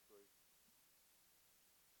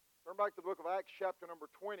Turn back to the book of Acts, chapter number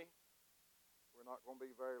 20. We're not going to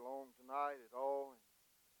be very long tonight at all, and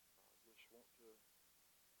I just want to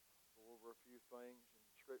go over a few things in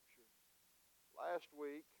Scripture. Last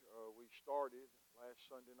week, we started, last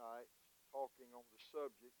Sunday night, talking on the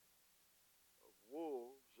subject of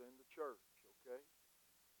wolves in the church, okay?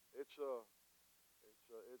 It's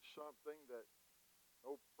something that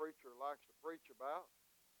no preacher likes to preach about,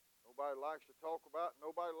 nobody likes to talk about,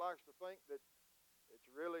 nobody likes to think that it's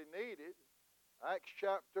really needed. Acts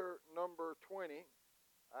chapter number 20.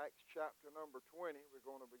 Acts chapter number 20. We're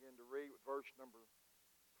going to begin to read with verse number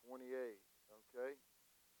 28. Okay?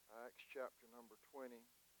 Acts chapter number 20.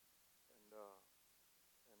 And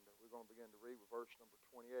we're going to begin to read with verse number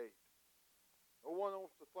 28. No one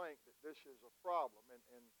wants to think that this is a problem.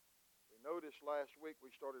 And we noticed last week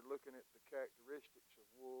we started looking at the characteristics of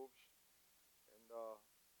wolves. And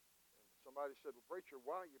somebody said, well, preacher,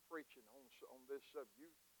 why are you preaching on this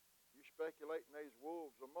subject? You speculating these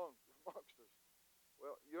wolves amongst us.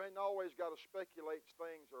 Well, you ain't always got to speculate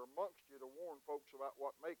things or amongst you to warn folks about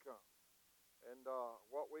what may come. And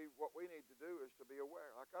what we need to do is to be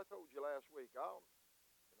aware. Like I told you last week,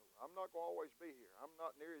 I'm not going to always be here. I'm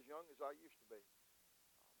not near as young as I used to be.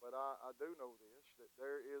 But I do know this, that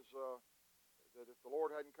there is, that if the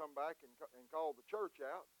Lord hadn't come back and called the church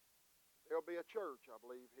out, there'll be a church, I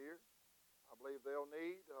believe, here. I believe they'll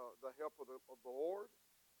need the help of the Lord.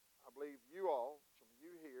 I believe you all, some of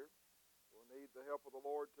you here, will need the help of the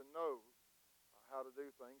Lord to know how to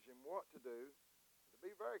do things and what to do, and to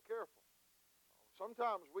be very careful.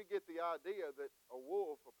 Sometimes we get the idea that a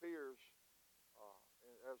wolf appears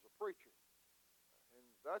as a preacher, and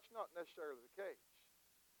that's not necessarily the case.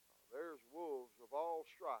 There's wolves of all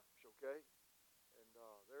stripes, okay? And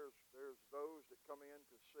there's those that come in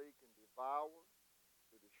to seek and devour,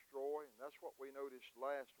 to destroy, and that's what we noticed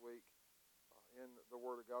last week in the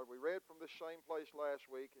Word of God. We read from this same place last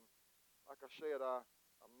week, and like I said,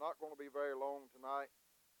 I'm not going to be very long tonight,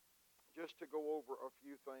 just to go over a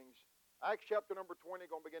few things. Acts chapter number 20,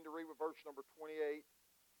 going to begin to read with verse number 28.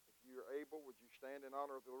 If you're able, would you stand in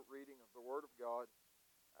honor of the reading of the Word of God?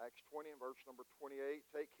 Acts 20 and verse number 28.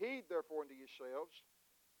 Take heed therefore unto yourselves,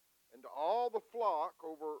 and to all the flock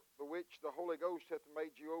over the which the Holy Ghost hath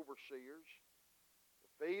made you overseers, to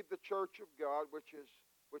feed the church of God which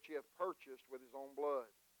he hath purchased with his own blood.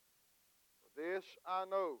 For this I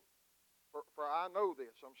know, for I know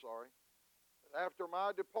this, that after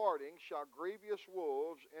my departing shall grievous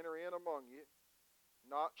wolves enter in among you,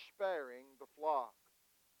 not sparing the flock.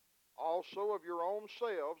 Also of your own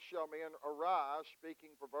selves shall men arise,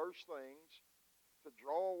 speaking perverse things, to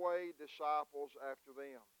draw away disciples after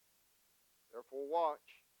them. Therefore watch,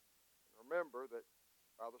 and remember that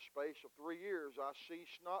by the space of 3 years I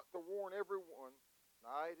cease not to warn everyone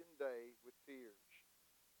night and day with tears.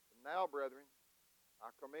 And now, brethren,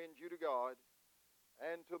 I commend you to God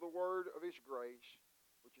and to the word of his grace,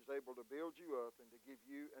 which is able to build you up and to give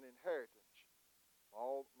you an inheritance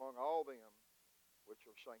among all them which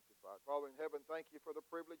are sanctified. Father in heaven, thank you for the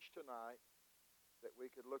privilege tonight that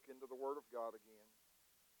we could look into the Word of God again.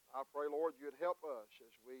 I pray, Lord, you'd help us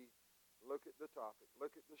as we look at the topic,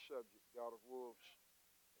 look at the subject, God, of wolves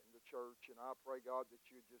in the church. And I pray, God, that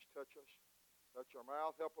you'd just touch us, touch our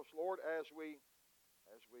mouth. Help us, Lord, as we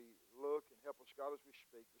look, and help us, God, as we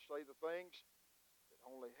speak, to say the things that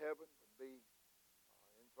only heaven would be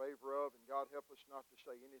in favor of. And God, help us not to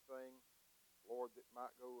say anything, Lord, that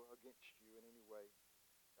might go against you in any way.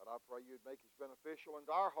 God, I pray you'd make it beneficial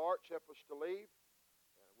into our hearts. Help us to leave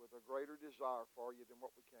with a greater desire for you than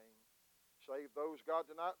what we came. Save those, God,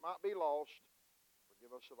 tonight might be lost. Forgive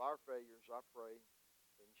us of our failures, I pray.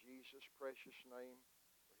 In Jesus' precious name,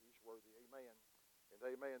 for he's worthy. Amen and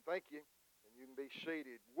amen. Thank you. And you can be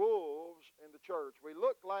seated. Wolves in the church. We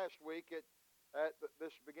looked last week at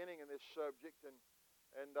this beginning in this subject,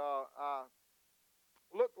 and I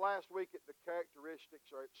looked last week at the characteristics,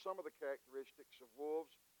 or at some of the characteristics of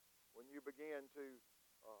wolves when you begin to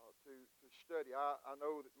study. I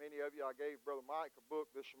know that many of you, I gave Brother Mike a book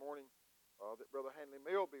this morning that Brother Hanley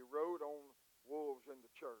Milby wrote on wolves in the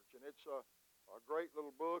church. And it's a great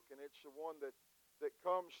little book, and it's the one that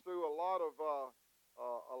comes through a lot of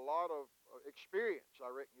experience, I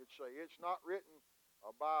reckon you'd say. It's not written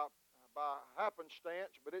by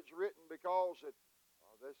happenstance, but it's written because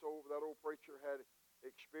that old preacher had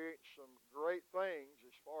experienced some great things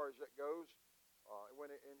as far as that goes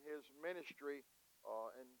in his ministry,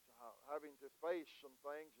 and having to face some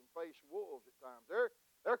things and face wolves at times.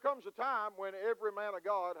 There comes a time when every man of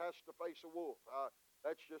God has to face a wolf.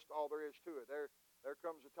 That's just all there is to it. There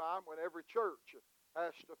comes a time when every church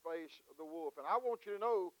has to face the wolf. And I want you to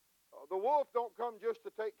know The wolf don't come just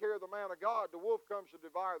to take care of the man of God. The wolf comes to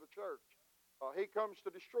devour the church. He comes to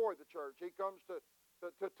destroy the church. He comes to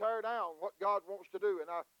tear down what God wants to do. And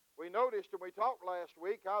we noticed, and we talked last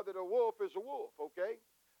week, how that a wolf is a wolf, okay?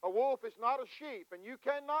 A wolf is not a sheep, and you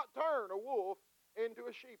cannot turn a wolf into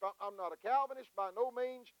a sheep. I'm not a Calvinist by no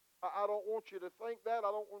means. I don't want you to think that.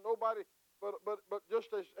 I don't want nobody, but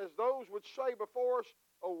just as those would say before us,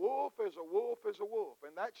 a wolf is a wolf is a wolf.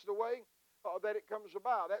 And that's the way that it comes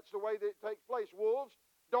about. That's the way that it takes place. Wolves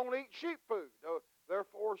don't eat sheep food.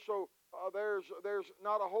 Therefore, there's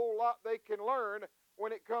not a whole lot they can learn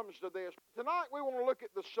when it comes to this. Tonight we want to look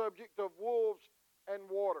at the subject of wolves and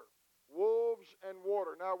water. Wolves and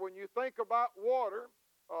water. Now, when you think about water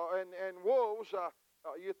and wolves,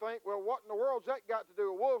 you think, well, what in the world's that got to do?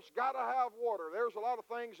 A wolf's got to have water. There's a lot of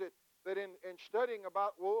things that in studying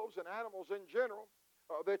about wolves and animals in general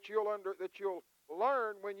that you'll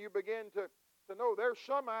learn when you begin to know. There's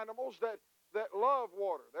some animals that love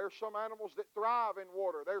water. There's some animals that thrive in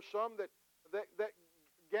water. There's some that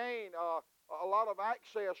gain a lot of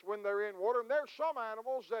access when they're in water. And there's some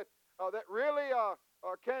animals that really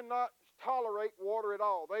cannot tolerate water at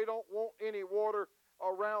all. They don't want any water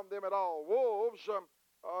around them at all. Wolves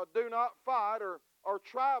do not fight or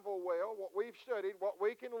travel well. What we've studied, what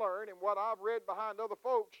we can learn, and what I've read behind other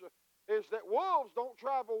folks is that wolves don't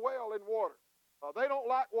travel well in water. They don't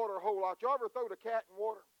like water a whole lot. You ever throw the cat in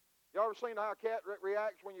water? You ever seen how a cat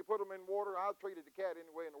reacts when you put them in water? I treated the cat any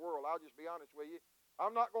way in the world. I'll just be honest with you.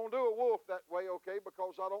 I'm not going to do a wolf that way, okay,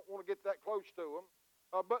 because I don't want to get that close to them.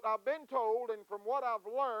 But I've been told, and from what I've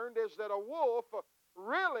learned, is that a wolf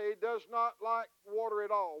really does not like water at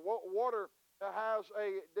all. Water has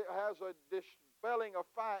a dispelling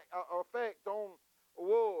effect on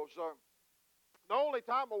wolves. The only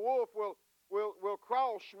time a wolf will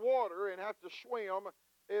cross water and have to swim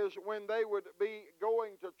is when they would be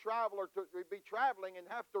going to travel or to be traveling and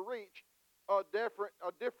have to reach a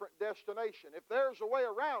different destination. If there's a way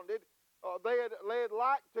around it, they'd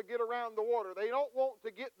like to get around the water. They don't want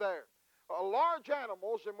to get there. Large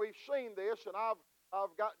animals, and we've seen this, and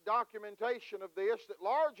I've got documentation of this, that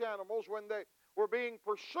large animals, when they were being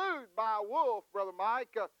pursued by a wolf, Brother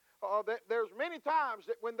Mike, that there's many times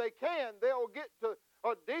that when they can, they'll get to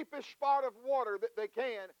a deepest spot of water that they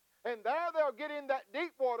can, and there they'll get in that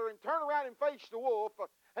deep water and turn around and face the wolf,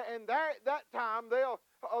 and there at that time they'll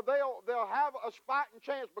have a fighting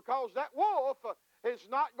chance, because that wolf is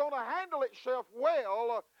not going to handle itself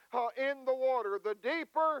well in the water. The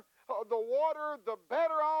deeper the water, the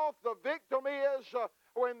better off the victim is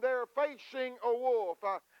when they're facing a wolf.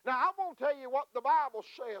 Now, I'm going to tell you what the Bible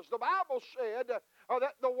says. The Bible said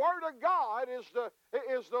that the Word of God is the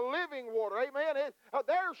living water. Amen.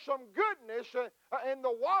 There's some goodness in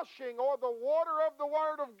the washing or the water of the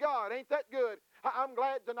Word of God. Ain't that good? I'm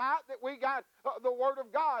glad tonight that we got the Word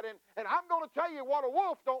of God. And I'm going to tell you what a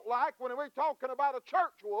wolf don't like when we're talking about a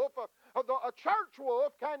church wolf. A church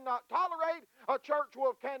wolf cannot tolerate. A church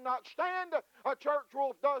wolf cannot stand. A church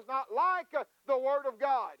wolf does not like the Word of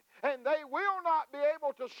God. And they will not be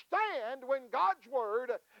able to stand when God's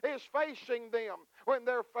Word is facing them, when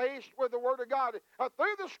they're faced with the Word of God.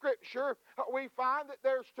 Through the Scripture, we find that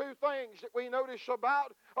there's two things that we notice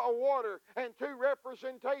about water, and two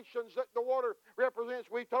representations that the water represents.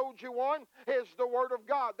 We told you one is the Word of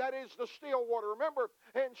God. That is the still water. Remember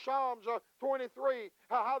in Psalms 23,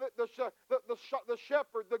 how that the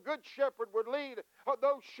shepherd, the good shepherd, would lead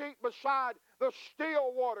those sheep beside the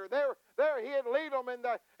still water. There he'd lead them in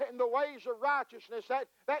the ways of righteousness.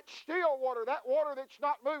 That still water, that water that's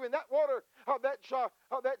not moving, that water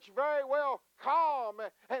that's very well calm,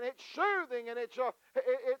 and it's soothing, and it's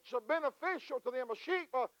beneficial to them. A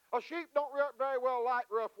sheep don't very well like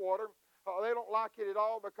rough water. They don't like it at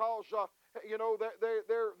all, because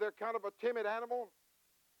they're kind of a timid animal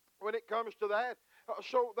when it comes to that.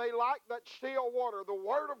 So they like that still water, the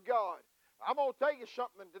Word of God. I'm going to tell you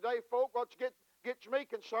something today, folk. What gets me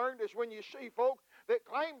concerned is when you see folk that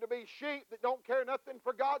claim to be sheep that don't care nothing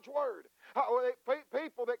for God's Word.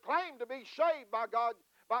 People that claim to be saved by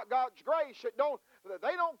God's grace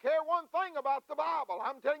they don't care one thing about the Bible.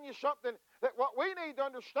 I'm telling you something, that what we need to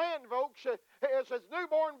understand, folks, is as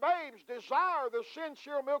newborn babes desire the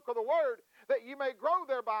sincere milk of the Word, that you may grow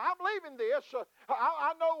thereby. I'm believing this.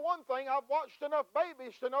 I know one thing. I've watched enough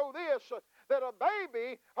babies to know this, that a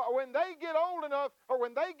baby, when they get old enough, or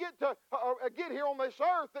when they get here on this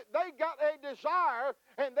earth, that they got a desire,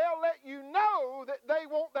 and they'll let you know that they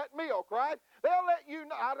want that milk, right? They'll let you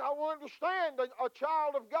know. I will understand a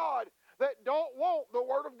child of God that don't want the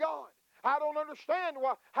Word of God. I don't understand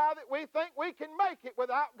how that we think we can make it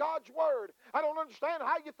without God's Word. I don't understand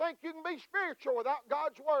how you think you can be spiritual without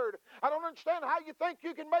God's Word. I don't understand how you think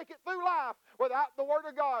you can make it through life without the Word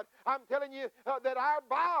of God. I'm telling you that our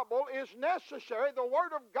Bible is necessary. The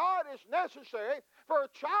Word of God is necessary for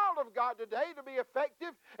a child of God today to be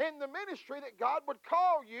effective in the ministry that God would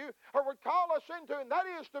call you or would call us into, and that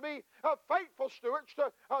is to be faithful stewards,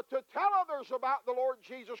 to tell others about the Lord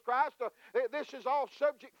Jesus Christ. This is all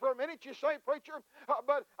subject for a minute, you say, preacher,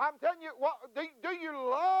 but I'm telling you, do you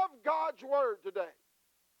love God's Word today?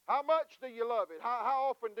 How much do you love it?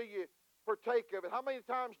 How often do you partake of it? How many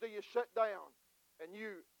times do you sit down and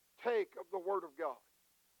you take of the Word of God?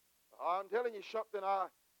 I'm telling you something. I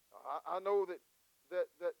know that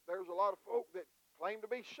there's a lot of folk that claim to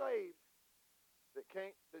be saved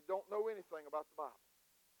that don't know anything about the Bible.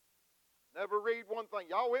 Never read one thing.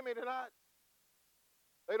 Y'all with me tonight?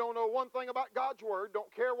 They don't know one thing about God's Word.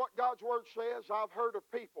 Don't care what God's Word says. I've heard of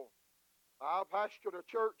people. I pastored a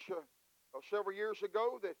church several years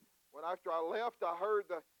ago that when after I left, I heard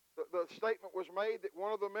the statement was made that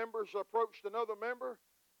one of the members approached another member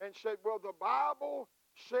and said, well, the Bible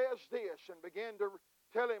says this, and began to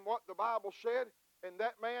tell him what the Bible said. And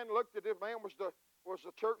that man looked at him. Man was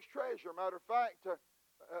the church treasurer. Matter of fact,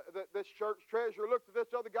 this church treasurer looked at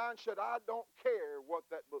this other guy and said, I don't care what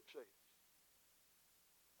that book says.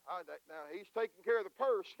 Now, he's taking care of the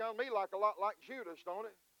purse. Sounds to me like a lot like Judas, don't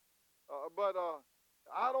it? But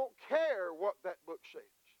I don't care what that book says.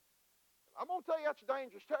 I'm going to tell you that's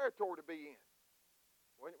dangerous territory to be in.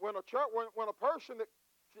 When a person that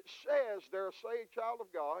says they're a saved child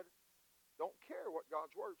of God don't care what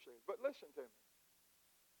God's Word says. But listen to me.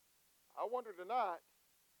 I wonder tonight,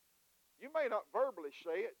 you may not verbally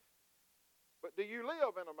say it, but do you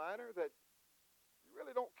live in a manner that you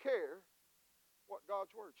really don't care what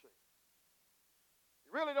God's Word says?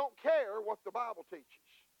 You really don't care what the Bible teaches.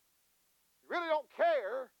 You really don't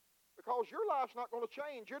care because your life's not going to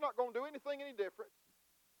change. You're not going to do anything any different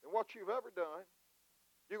than what you've ever done.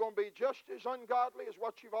 You're going to be just as ungodly as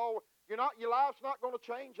what you've always. Your life's not going to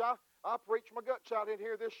change. I preached my guts out in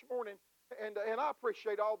here this morning, and I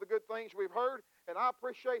appreciate all the good things we've heard, and I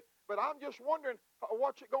appreciate. But I'm just wondering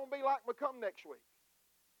what's it going to be like when we come next week.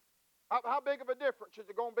 How big of a difference is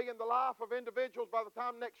it going to be in the life of individuals by the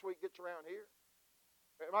time next week gets around here?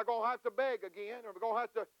 Am I going to have to beg again? Or am I going to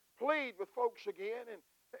have to plead with folks again?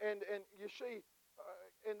 And you see,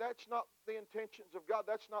 and that's not the intentions of God.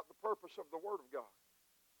 That's not the purpose of the Word of God.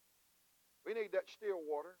 We need that still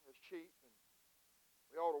water. It's cheap, and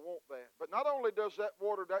we ought to want that. But not only does that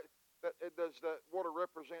water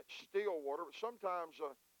represent still water, but sometimes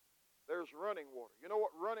there's running water. You know what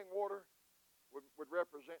running water would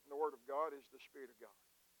represent in the Word of God is the Spirit of God.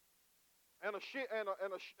 And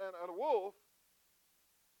a wolf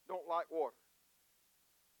don't like water.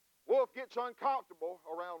 Wolf gets uncomfortable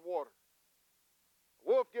around water.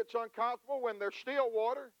 Wolf gets uncomfortable when there's still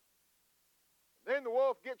water. Then the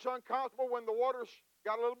wolf gets uncomfortable when the water's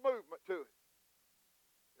got a little movement to it.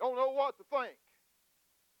 Don't know what to think.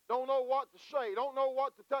 Don't know what to say. Don't know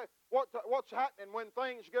what to tell. What's happening when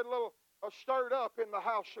things get a little stirred up in the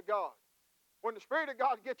house of God. When the Spirit of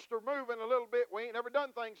God gets to moving a little bit, we ain't never done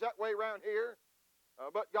things that way around here.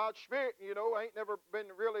 But God's Spirit, ain't never been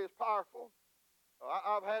really as powerful.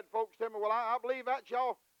 I've had folks tell me, well, I believe that's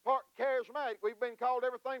y'all part charismatic. We've been called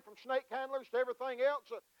everything from snake handlers to everything else.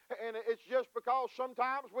 And it's just because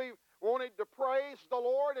sometimes we've wanted to praise the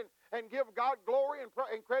Lord and give God glory and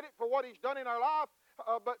credit for what He's done in our life.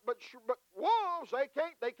 But wolves, they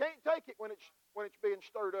can't take it when it's being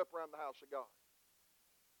stirred up around the house of God.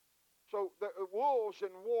 So the wolves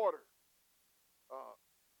and water.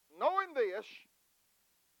 Knowing this,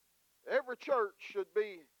 every church should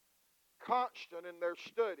be constant in their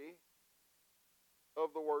study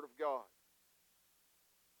of the Word of God.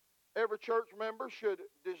 Every church member should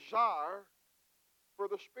desire for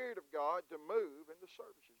the Spirit of God to move in the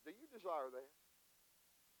services. Do you desire that?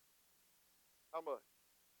 How much?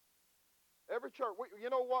 Every church. You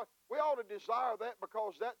know what? We ought to desire that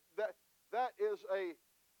because that is a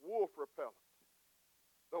wolf repellent.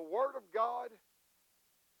 The Word of God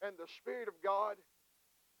and the Spirit of God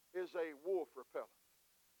is a wolf repellent.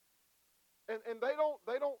 And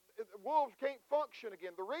wolves can't function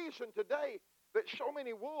again. The reason today that so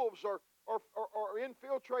many wolves are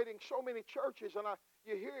infiltrating so many churches, and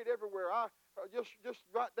you hear it everywhere. Just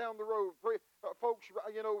right down the road, folks,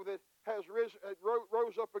 that has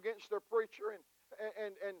rose up against their preacher,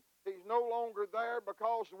 and he's no longer there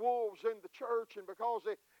because wolves in the church, and because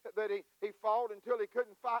he fought until he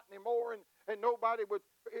couldn't fight anymore, and nobody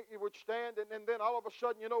would stand, and then all of a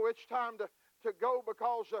sudden, it's time to to go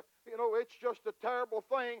because, it's just a terrible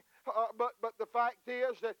thing. But the fact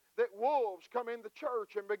is that wolves come in the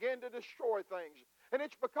church and begin to destroy things. And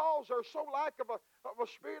it's because there's so lack of a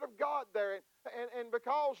Spirit of God there. And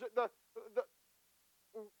because the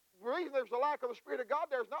reason there's a lack of the Spirit of God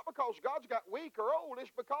there is not because God's got weak or old.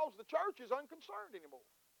 It's because the church is unconcerned anymore.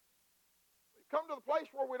 We come to the place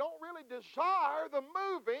where we don't really desire the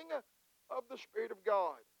moving of the Spirit of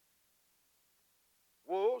God.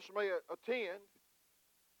 Wolves may attend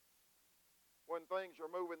when things are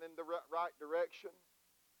moving in the right direction,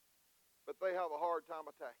 but they have a hard time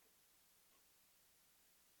attacking.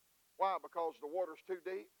 Why? Because the water's too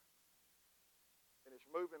deep and it's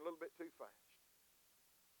moving a little bit too fast.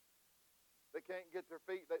 They can't get their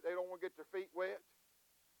feet, they don't want to get their feet wet.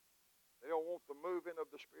 They don't want the moving of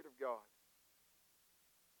the Spirit of God.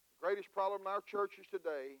 The greatest problem in our churches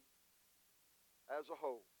today as a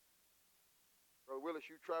whole. Brother Willis,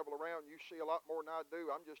 you travel around, you see a lot more than I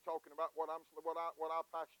do. I'm just talking about what I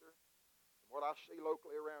pastor and what I see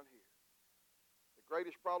locally around here. The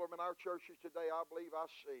greatest problem in our churches today, I believe I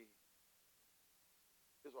see,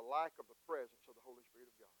 is a lack of the presence of the Holy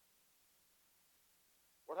Spirit of God.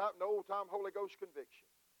 What happened to old-time Holy Ghost conviction?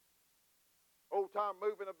 Old-time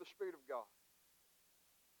moving of the Spirit of God.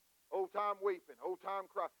 Old-time weeping, old-time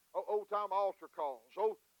cry, old-time altar calls.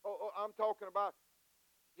 I'm talking about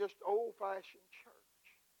just old-fashioned church.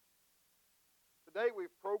 Today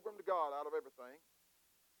we've programmed God out of everything.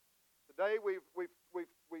 Today we've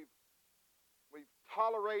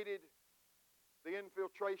tolerated the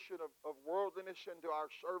infiltration of worldliness into our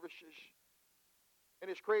services, and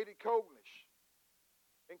it's created coldness.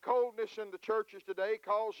 And coldness in the churches today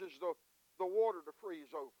causes the water to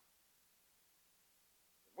freeze over.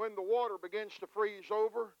 When the water begins to freeze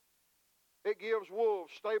over, it gives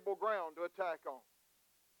wolves stable ground to attack on.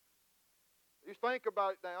 You think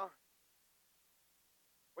about it now.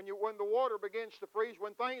 When the water begins to freeze,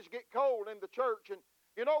 when things get cold in the church, and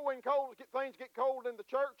you know when things get cold in the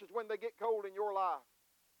church is when they get cold in your life.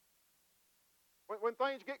 When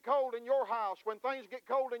things get cold in your house, when things get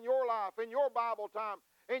cold in your life, in your Bible time,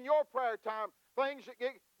 in your prayer time, things that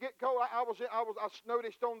get cold. I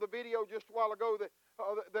noticed on the video just a while ago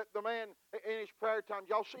that the man in his prayer time,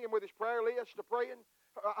 y'all see him with his prayer list to praying?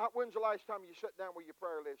 When's the last time you sat down with your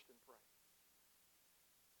prayer list and prayed?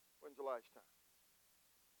 When's the last time?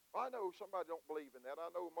 Well, I know somebody don't believe in that.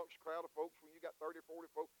 I know amongst a crowd of folks when you got 30, 40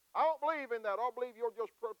 folks, I don't believe in that. I believe you'll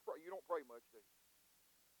just pray. You don't pray much, do you?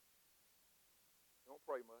 You don't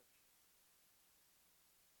pray much.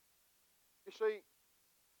 You see,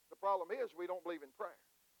 the problem is we don't believe in prayer.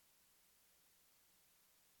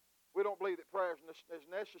 We don't believe that prayer is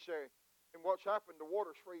necessary. And what's happened, the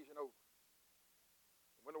water's freezing over.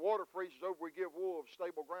 When the water freezes over, we give wolves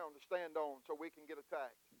stable ground to stand on so we can get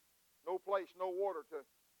attacked. No place, no water to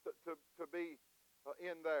be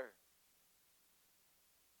in there.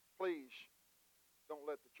 Please don't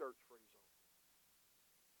let the church freeze over.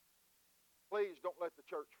 Please don't let the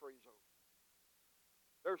church freeze over.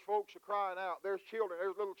 There's folks are crying out. There's children.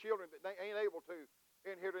 There's little children that they ain't able to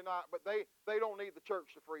in here tonight, but they don't need the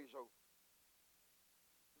church to freeze over.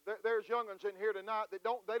 There's young'uns in here tonight that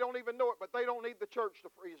they don't even know it, but they don't need the church to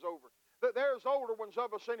freeze over. There's older ones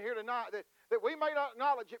of us in here tonight that we may not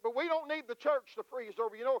acknowledge it, but we don't need the church to freeze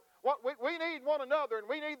over. You know what? We need one another, and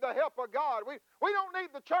we need the help of God. We don't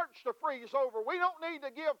need the church to freeze over. We don't need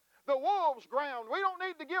to give the wolves ground. We don't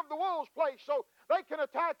need to give the wolves place so they can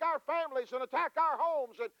attack our families and attack our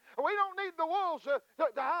homes. And we don't need the wolves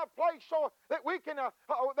to have place so that we can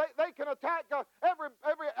they can attack every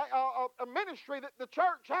ministry that the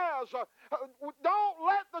church has. Don't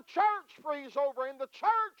let the church freeze over, and the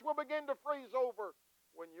church will begin to freeze over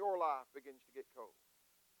when your life begins to get cold.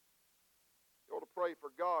 You ought to pray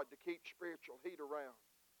for God to keep spiritual heat around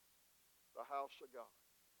the house of God.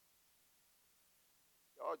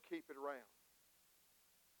 God, keep it around.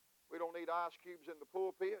 We don't need ice cubes in the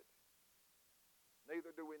pulpit.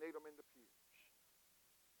 Neither do we need them in the pews.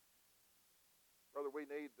 Brother, we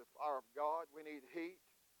need the fire of God. We need heat.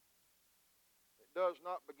 It does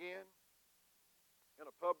not begin in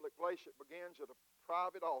a public place. It begins at a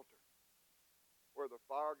private altar where the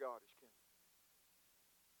fire of God is kindled.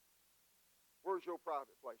 Where's your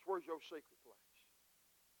private place? Where's your secret place?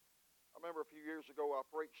 I remember a few years ago I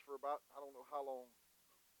preached for about, I don't know how long,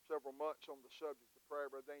 several months on the subject of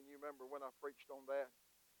prayer. Brother Dane, you remember when I preached on that?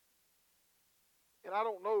 And I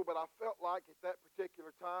don't know, but I felt like at that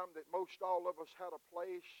particular time that most all of us had a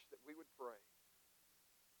place that we would pray.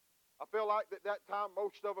 I felt like that time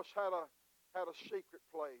most of us had a secret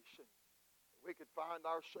place, and we could find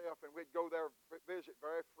ourselves, and we'd go there visit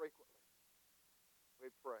very frequently.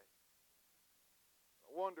 We'd pray.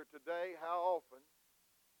 I wonder today, how often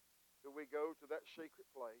do we go to that secret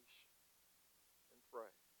place and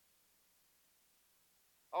pray?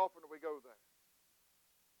 How often do we go there?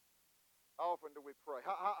 How often do we pray?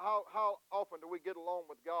 How often do we get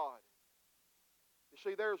along with God? You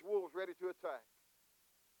see, there's wolves ready to attack.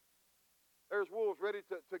 There's wolves ready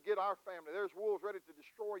to get our family. There's wolves ready to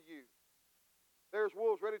destroy you. There's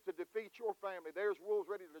wolves ready to defeat your family. There's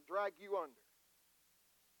wolves ready to drag you under.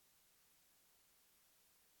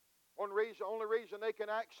 Only reason they can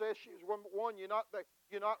access you is one, you're not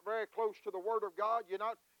very close to the Word of God.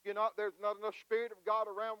 There's not enough Spirit of God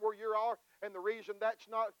around where you are. And the reason that's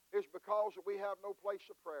not is because we have no place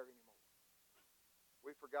of prayer anymore.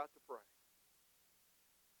 We forgot to pray.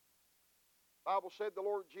 The Bible said, the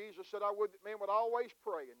Lord Jesus said, I would that men would always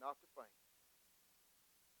pray and not to faint.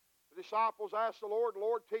 The disciples asked the Lord,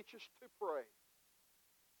 Lord, teach us to pray.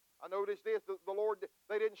 I noticed this, the Lord,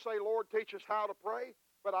 they didn't say, Lord, teach us how to pray,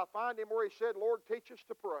 but I find him where he said, Lord, teach us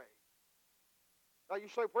to pray. Now you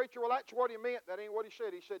say, preacher, well, that's what he meant. That ain't what he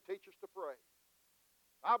said. He said, teach us to pray.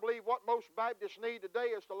 I believe what most Baptists need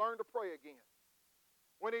today is to learn to pray again.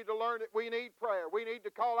 We need to learn that we need prayer. We need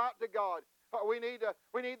to call out to God. We need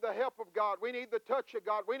the help of God. We need the touch of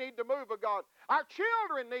God. We need the move of God. Our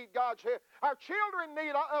children need God's help. Our children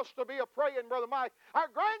need us to be a praying, Brother Mike.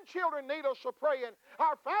 Our grandchildren need us a praying.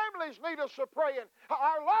 Our families need us a praying.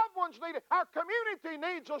 Our loved ones need it. Our community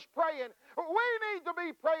needs us praying. We need to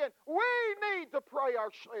be praying. We need to pray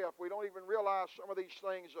ourselves. We don't even realize some of these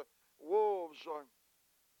things. Wolves are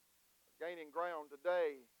gaining ground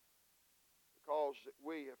today because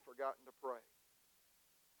we have forgotten to pray.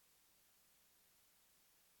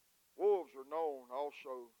 Wolves are known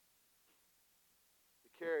also to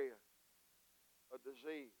carry a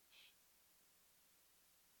disease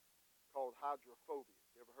called hydrophobia.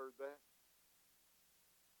 You ever heard that?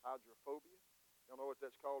 Hydrophobia? You know what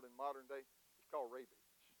that's called in modern day? It's called rabies.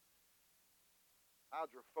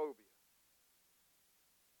 Hydrophobia.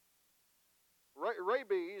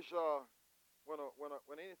 Rabies,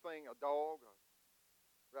 when anything, a dog, a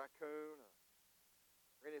raccoon, or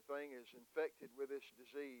anything is infected with this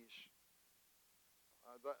disease,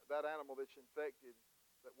 that animal that's infected,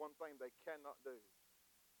 that one thing they cannot do,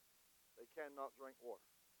 they cannot drink water.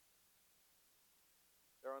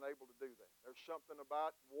 They're unable to do that. There's something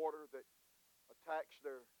about water that attacks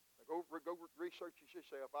their. Go research it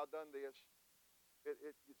yourself. I've done this.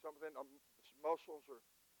 It's something. Muscles are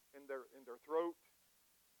in their throat.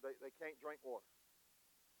 They can't drink water.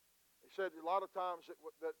 They said a lot of times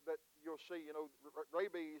that you'll see,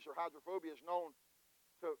 rabies or hydrophobia is known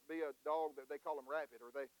to be a dog that they call them rabid,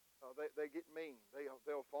 or they get mean.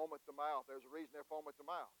 They'll foam at the mouth. There's a reason they foam at the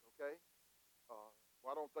mouth. Okay,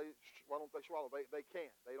 why don't they swallow? They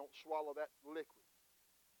can't. They don't swallow that liquid.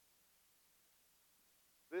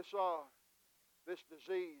 This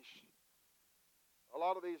disease. A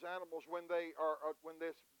lot of these animals, when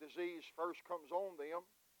this disease first comes on them,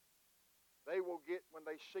 they will get, when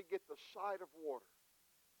they get the sight of water,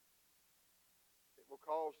 it will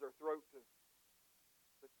cause their throat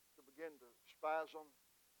to begin to spasm.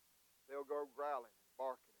 They'll go growling,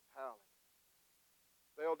 barking, and howling.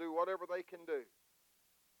 They'll do whatever they can do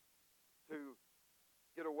to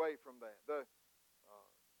get away from that.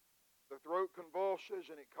 The throat convulses,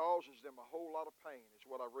 and it causes them a whole lot of pain, is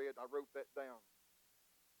what I read. I wrote that down.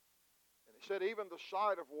 And it said even the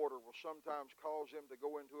sight of water will sometimes cause them to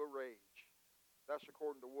go into a rage. That's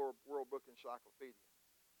according to World Book Encyclopedia.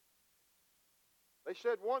 They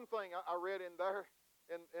said one thing I read in there,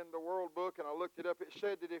 in the World Book, and I looked it up. It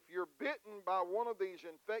said that if you're bitten by one of these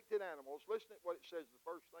infected animals, listen to what it says, the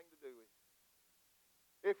first thing to do is,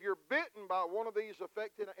 if you're bitten by one of these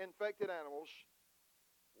infected animals,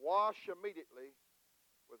 wash immediately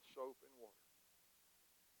with soap and water.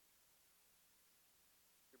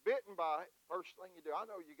 You're bitten by it, first thing you do. I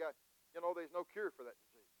know there's no cure for that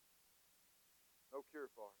disease. No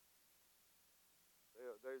cure for it.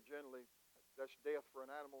 They're generally, that's death for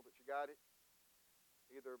an animal that you got it,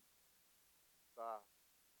 either by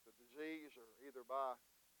the disease or either by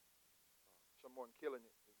someone killing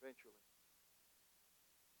it eventually.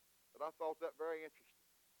 But I thought that very interesting.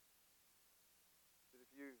 That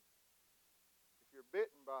if you're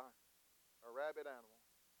bitten by a rabid animal,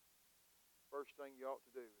 first thing you ought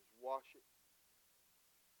to do is wash it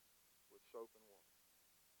with soap and water.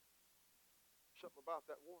 Something about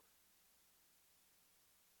that water.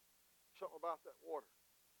 Something about that water.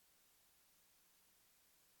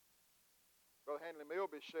 Brother Handley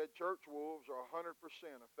Milby said church wolves are 100%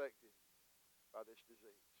 affected by this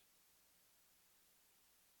disease.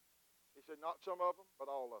 He said not some of them, but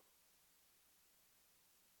all of them.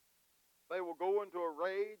 They will go into a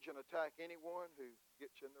rage and attack anyone who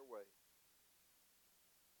gets in their way.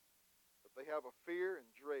 But they have a fear and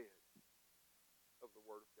dread of the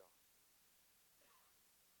Word of God.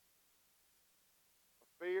 A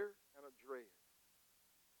fear and a dread.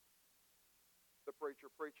 The preacher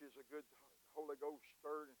preaches a good Holy Ghost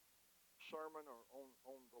stirred sermon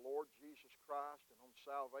on the Lord Jesus Christ and on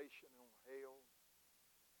salvation and on hell.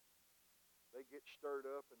 They get stirred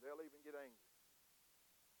up and they'll even get angry.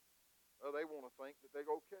 Well, they want to think that they're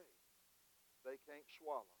okay. They can't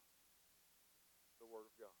swallow the Word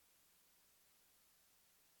of God.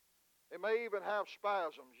 They may even have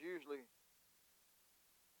spasms, usually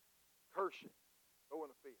cursing,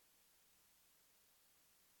 throwing a fit.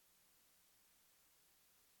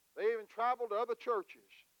 They even travel to other churches,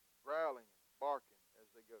 growling and barking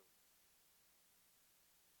as they go.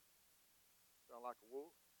 Sound like a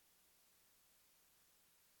wolf.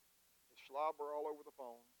 They slobber all over the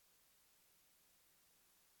phone.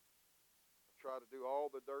 They try to do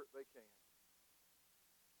all the dirt they can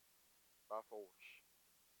by force.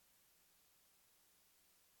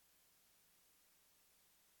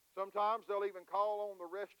 Sometimes they'll even call on the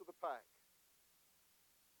rest of the pack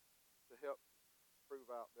to help prove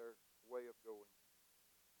out their way of going.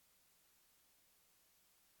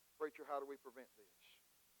 Preacher, how do we prevent this?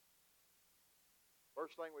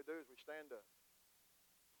 First thing we do is we stand up.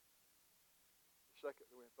 The second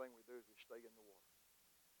thing we do is we stay in the water.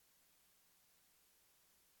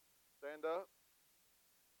 Stand up and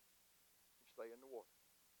stay in the water.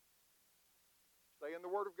 Stay in the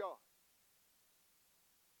Word of God.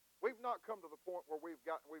 We've not come to the point where we've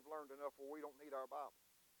learned enough where we don't need our Bible.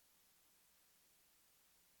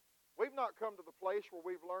 We've not come to the place where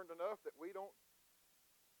we've learned enough that we don't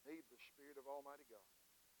need the Spirit of Almighty God.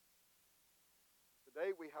 Today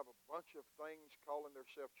we have a bunch of things calling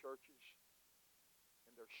themselves churches,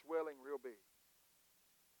 and they're swelling real big.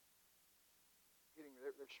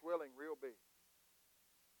 They're swelling real big.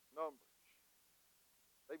 Numbers.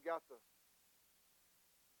 They've got the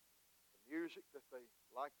music that they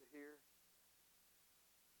like to hear.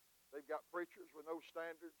 They've got preachers with no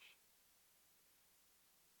standards.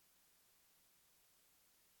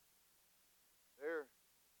 They're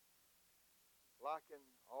liking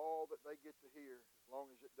all that they get to hear as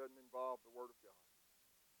long as it doesn't involve the Word of God.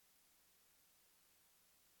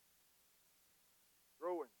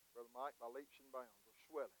 Growing, Brother Mike, by leaps and bounds, or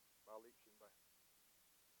swelling by leaps and bounds.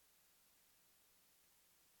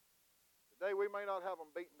 Today we may not have them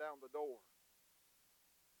beating down the door.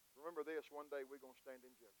 Remember this, one day we're going to stand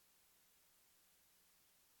in judgment.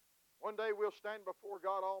 One day we'll stand before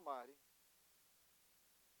God Almighty,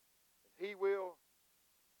 and He will,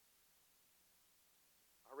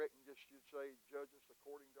 I reckon you'd say, judge us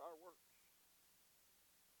according to our works.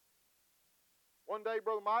 One day,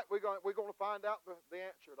 Brother Mike, we're going to find out the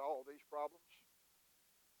answer to all these problems.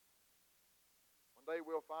 One day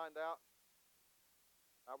we'll find out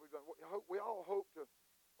how we're going. We all hope to,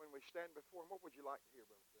 when we stand before Him. What would you like to hear,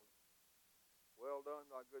 Brother Philip? Well done,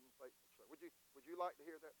 thy good and faithful servant. Would you like to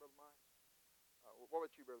hear that, Brother Mike? What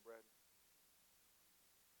about you, Brother Bradley?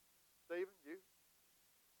 Stephen, you?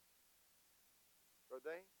 Brother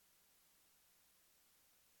Dane?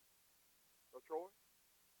 Brother Troy?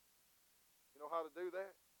 You know how to do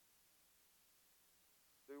that?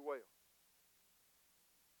 Do well.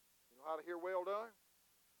 You know how to hear well done?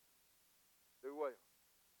 Do well.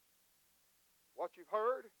 What you've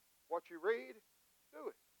heard, what you read, do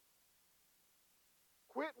it.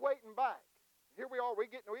 Quit waiting back. Here we are, we're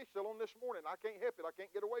still on this morning. I can't help it. I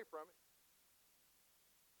can't get away from it.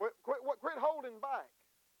 Quit holding back.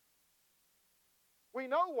 We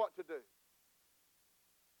know what to do.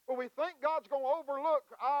 But we think God's going to overlook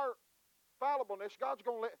our fallibleness.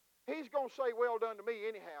 He's going to say, well done to me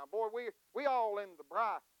anyhow. Boy, we all in the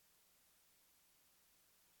bride.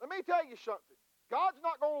 Let me tell you something. God's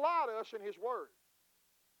not going to lie to us in His Word.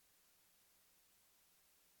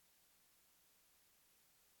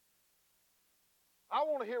 I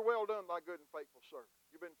want to hear, well done, thy good and faithful servant.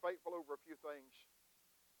 You've been faithful over a few things.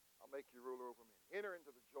 I'll make you ruler over many. Enter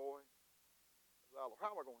into the joy of thy Lord.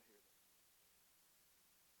 How am I going to hear that?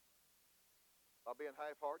 By being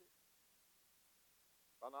half-hearted?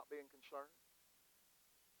 By not being concerned?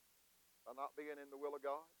 By not being in the will of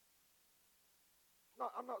God?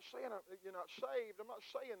 I'm not saying you're not saved. I'm not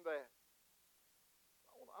saying that.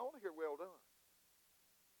 I want to hear well done.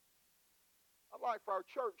 I'd like for our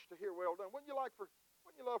church to hear well done. Wouldn't you love for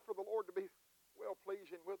the Lord to be well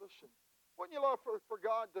pleasing with us? And wouldn't you love for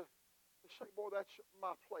God to say, boy, that's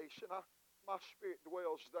my place, and my spirit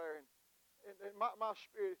dwells there, and my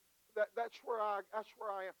spirit, that's where I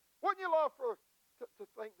am. Wouldn't you love to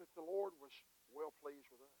think that the Lord was well pleased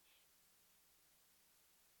with us?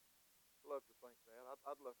 I'd love to think that.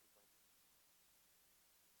 I'd love to think that.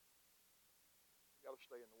 We got to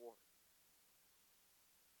stay in the water.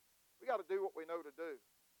 We got to do what we know to do.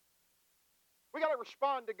 We got to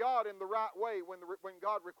respond to God in the right way when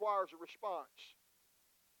God requires a response.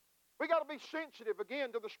 We got to be sensitive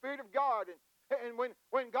again to the Spirit of God, and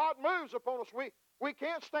when God moves upon us, we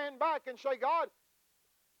can't stand back and say, God,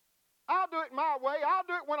 I'll do it my way. I'll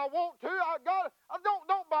do it when I want to. God,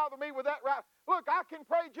 don't bother me with that. Right? Look, I can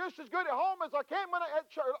pray just as good at home as I can when at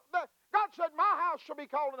church. God said, my house shall be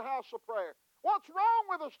called a house of prayer. What's wrong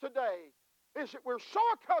with us today is that we're so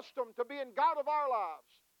accustomed to being God of our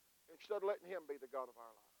lives instead of letting Him be the God of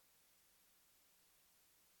our lives.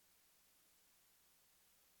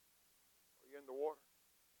 Are you in the water?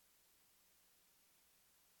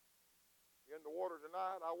 You in the water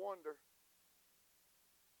tonight? I wonder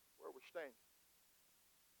where we're standing.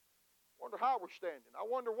 I wonder how we're standing. I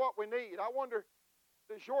wonder what we need. I wonder,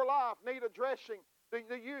 does your life need addressing? Do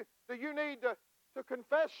you need to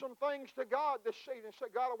confess some things to God this evening?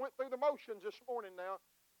 Say, God, I went through the motions this morning now.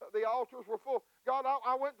 The altars were full. God,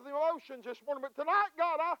 I went through the motions this morning, but tonight,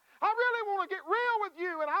 God, I really want to get real with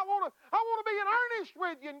you, and I want to be in earnest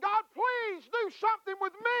with you. And God, please do something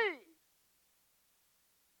with me.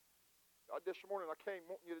 God, this morning I came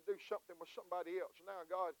wanting you to do something with somebody else. Now,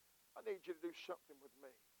 God, I need you to do something with me.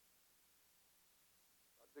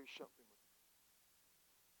 God, do something with me.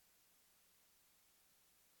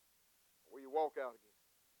 Or will you walk out again?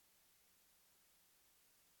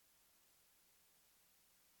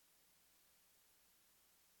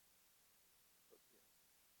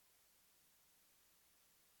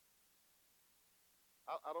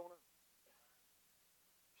 I don't know.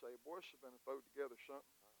 Say, boy, this has been thrown together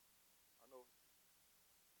something. I know.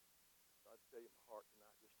 I'd tell you my heart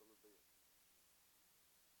tonight just a little bit.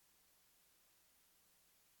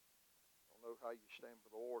 I don't know how you stand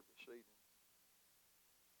for the Lord this evening.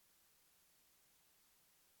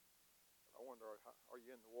 But I wonder, are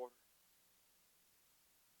you in the water?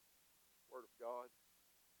 Word of God.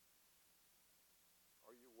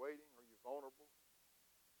 Are you waiting? Are you vulnerable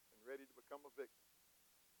and ready to become a victim?